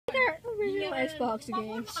original Xbox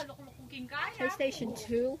games. PlayStation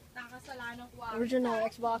 2. Original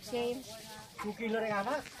Xbox games.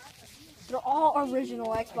 They're all original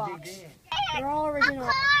Xbox. They're all original.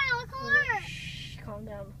 A car! Shh, calm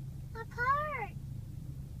down. A car!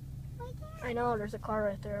 Right there. I know, there's a car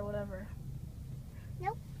right there, whatever.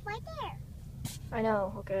 Nope, right there. I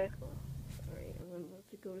know, okay. Alright, I'm about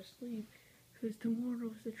to go to sleep. Because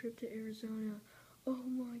tomorrow's the trip to Arizona. Oh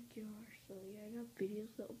my gosh. So yeah, I got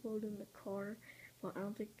videos to upload in the car. But I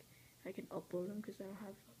don't think I can upload them because I don't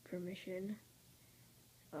have permission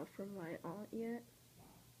from my aunt yet.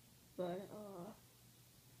 But,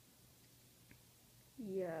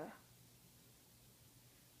 yeah.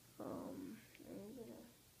 I'm gonna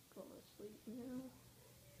go to sleep now.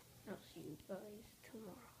 I'll see you guys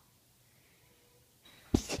tomorrow.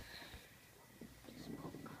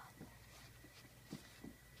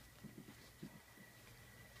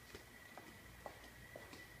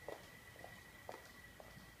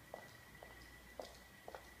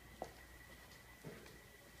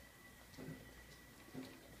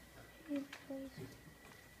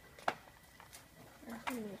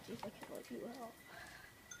 I'm gonna see if I can let you out.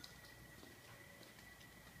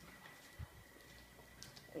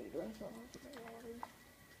 Are you doing something with my water?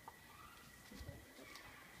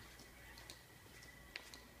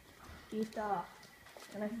 Ita,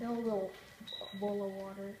 can I fill the bowl of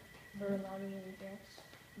water for mommy and guests?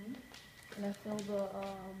 Can I fill the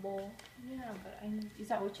bowl? Yeah, but is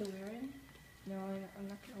that what you're wearing? No, I'm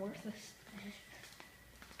not gonna wear this.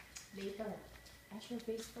 Later. Wash your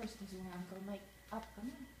face first because your uncle might up.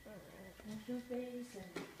 Come on. Wash your face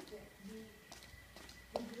and get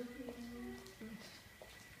the looking.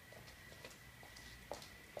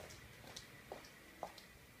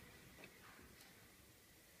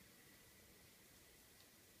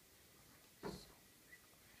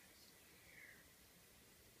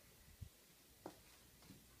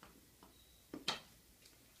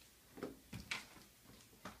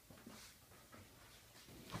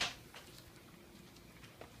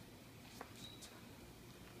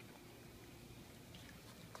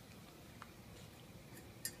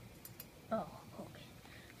 Oh, okay.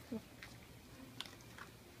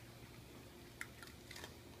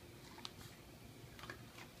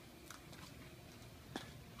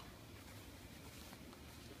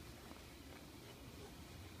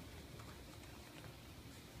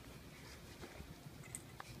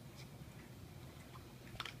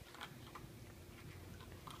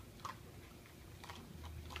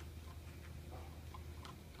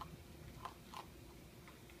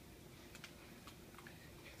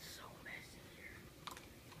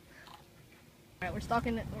 Alright,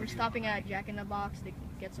 we're stopping at Jack in the Box to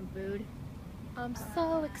get some food. I'm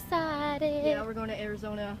so excited. Yeah, we're going to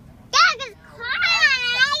Arizona. Dad is crying!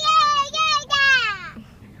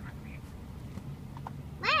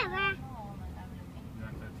 Whatever. You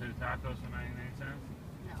want the 2 tacos for 99 cents?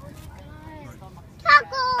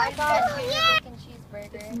 Tacos! I got a chicken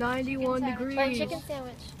cheeseburger. It's 91 degrees. Or a chicken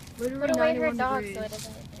sandwich. Literally Put away her 91 dog degrees. so it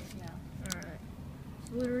doesn't make me smell. Alright.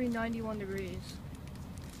 It's literally 91 degrees.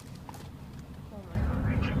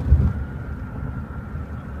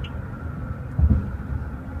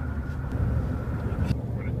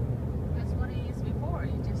 That's what he used before.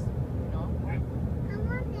 You just, I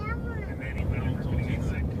want that one. And then he went over to the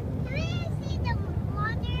sick. Can we see the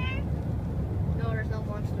water? No, there's no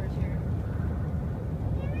monsters here.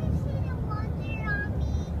 Can we see the water on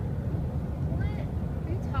me? What?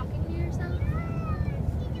 Are you talking to yourself?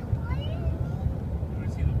 See the water? You want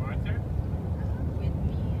to see the water? with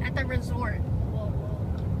me. At the resort.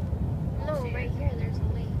 No, right here. There's a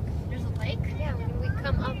lake. There's a lake? Yeah, when we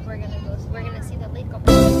come up, we're gonna see the lake over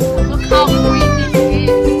there. Look how green this is.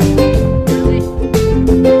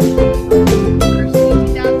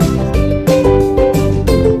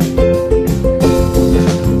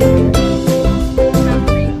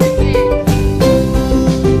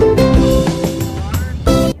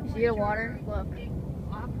 See the water? Look. Can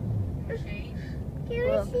we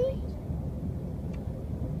Look. see?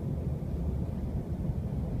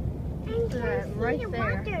 I can't see Right the there.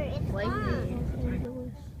 water. It's Lake on.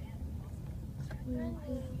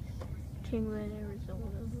 Kingman,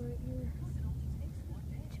 Arizona, right here.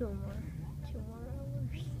 2 more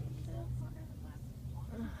hours.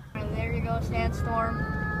 Alright, there you go, sandstorm.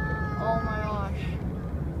 Oh my gosh.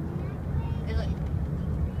 Is it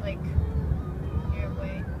like here?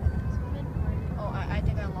 Wait. Oh, I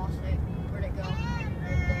think I lost it. Where'd it go?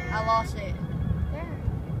 I lost it. There.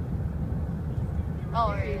 Oh,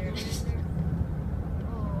 right here.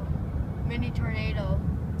 Oh, mini tornado.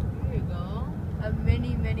 There you go. A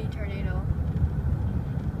mini tornado.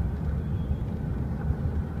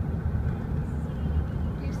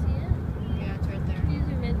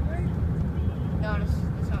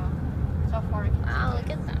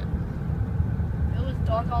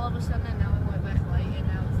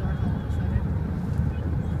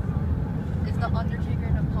 the Undertaker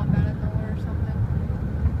to pop out of nowhere or something.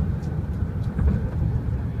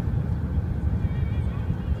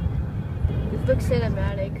 This looks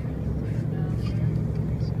cinematic.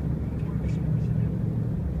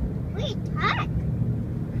 Wait, Tuck.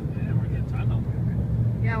 Yeah, we're in the tunnel.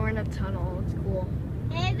 Yeah, we're in a tunnel. It's cool.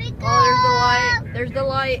 Here we go. Oh, there's the light. There's the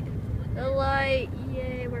light. The light.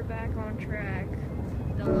 Yay, we're back on track.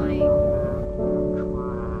 The light.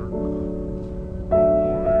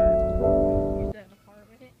 Here's that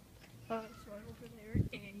apartment. So I'm over there,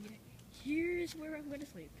 and here's where I'm gonna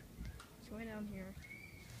sleep. So way down here.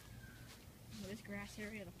 This grass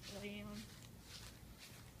area to play on.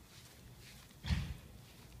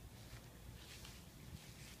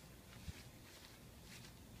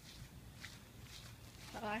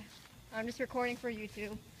 I'm just recording for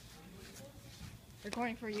YouTube.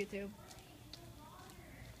 Recording for YouTube.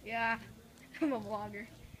 Yeah, I'm a vlogger.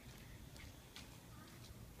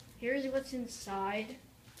 Here's what's inside.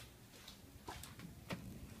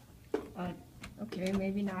 Okay,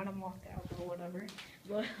 maybe not. I'm locked out or whatever.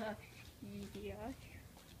 But yeah.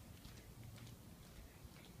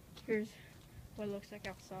 Here's what it looks like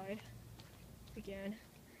outside. Again,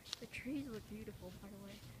 the trees look beautiful, by the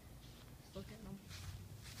way. Just look at them.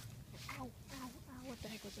 Ow, ow, ow, what the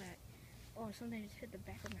heck was that? Oh, something just hit the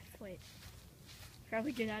back of my foot.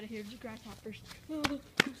 Probably get out of here, just grasshoppers. Oh,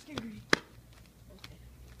 too scary. Okay.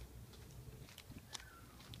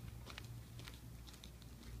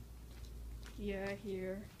 Yeah,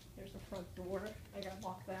 here. There's the front door. I got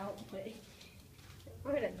locked out, but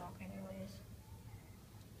we're gonna knock anyways.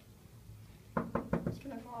 Just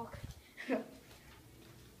gonna knock.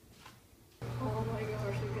 Oh my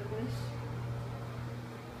gosh, look at this.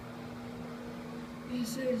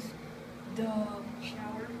 This is the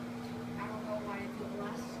shower. I don't know why it's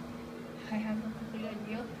less. I have no complete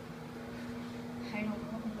idea. I don't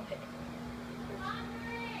know, but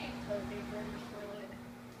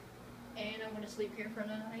and I'm gonna sleep here for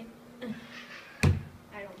the night.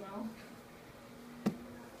 I don't know.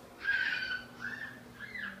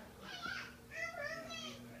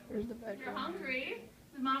 Where's the bedroom? You're hungry?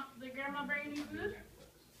 Did grandma bring you food?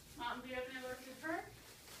 Mom, do you have any other food for her?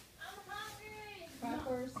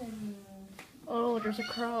 Crackers and Oh, there's a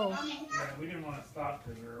crow. Yeah, we didn't want to stop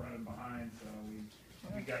because we were running behind, so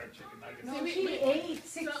we got our chicken nuggets. no, she ate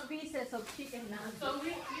 6 pieces of chicken nuggets. So we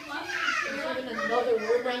left There's even another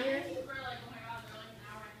room right here. for like, oh my god, they're like an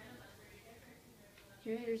hour ahead of us.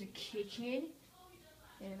 Here, there's a kitchen,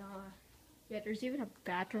 and yeah, there's even a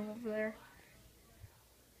bathroom over there.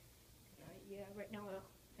 Yeah, right now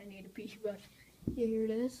I need a pee, but yeah, here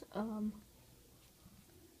it is.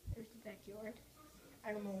 There's the backyard.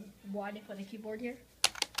 I don't know why they put a keyboard here. I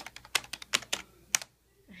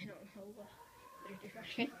don't know, but there's the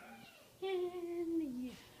trash can. And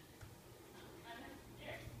yeah.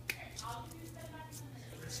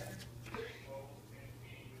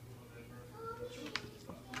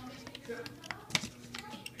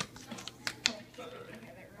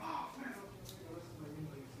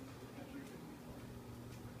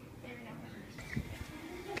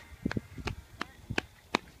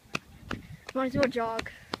 Want to do a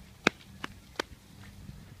jog?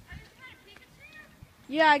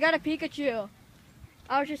 Yeah, I got a Pikachu.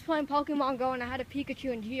 I was just playing Pokemon Go and I had a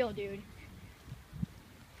Pikachu and Geodude.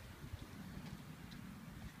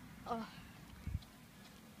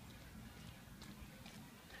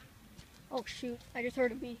 Oh shoot, I just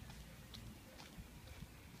heard a bee.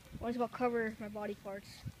 One's about to cover my body parts.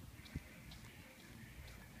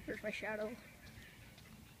 There's my shadow.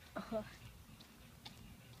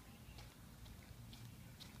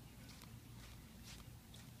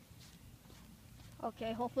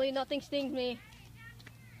 Okay, hopefully nothing stings me.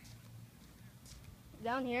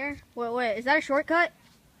 Down here? Wait, is that a shortcut?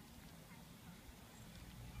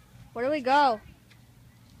 Where do we go?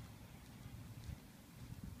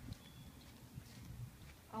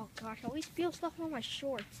 Oh gosh, I always feel stuff on my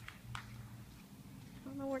shorts. I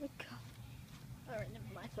don't know where to go. Alright,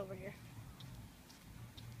 never mind, it's over here.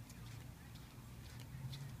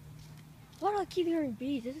 Why do I keep hearing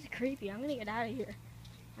bees? This is creepy. I'm gonna get out of here.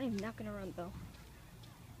 I'm not gonna run though.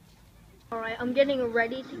 Alright, I'm getting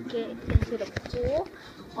ready to get into the pool.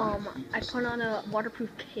 I put on a waterproof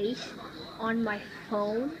case on my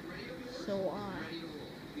phone. So,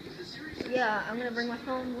 yeah, I'm gonna bring my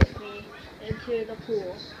phone with me into the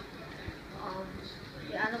pool.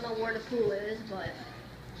 Yeah, I don't know where the pool is, but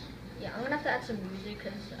yeah, I'm gonna have to add some music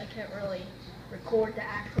because I can't really record the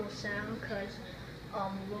actual sound because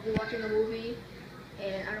we'll be watching a movie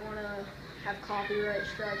and I don't want to have copyright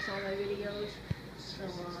strikes on my videos. So,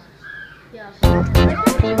 yeah. So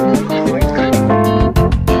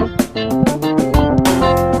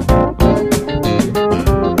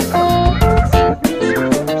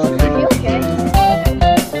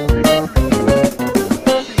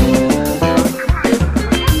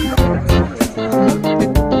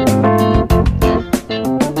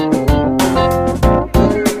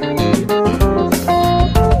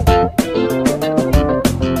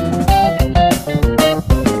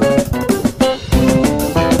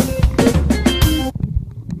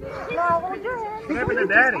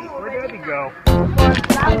go.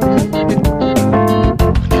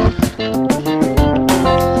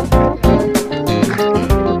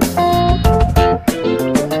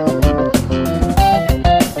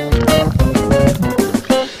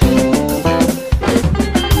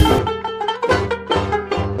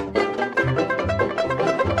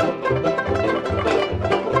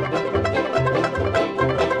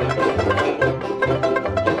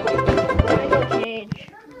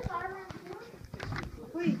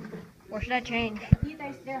 Where should I change? You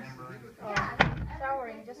guys there.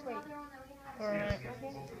 Showering, just wait. Alright.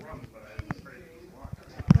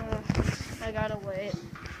 I gotta wait.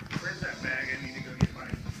 Where's that bag? I need to go get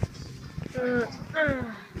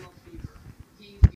mine.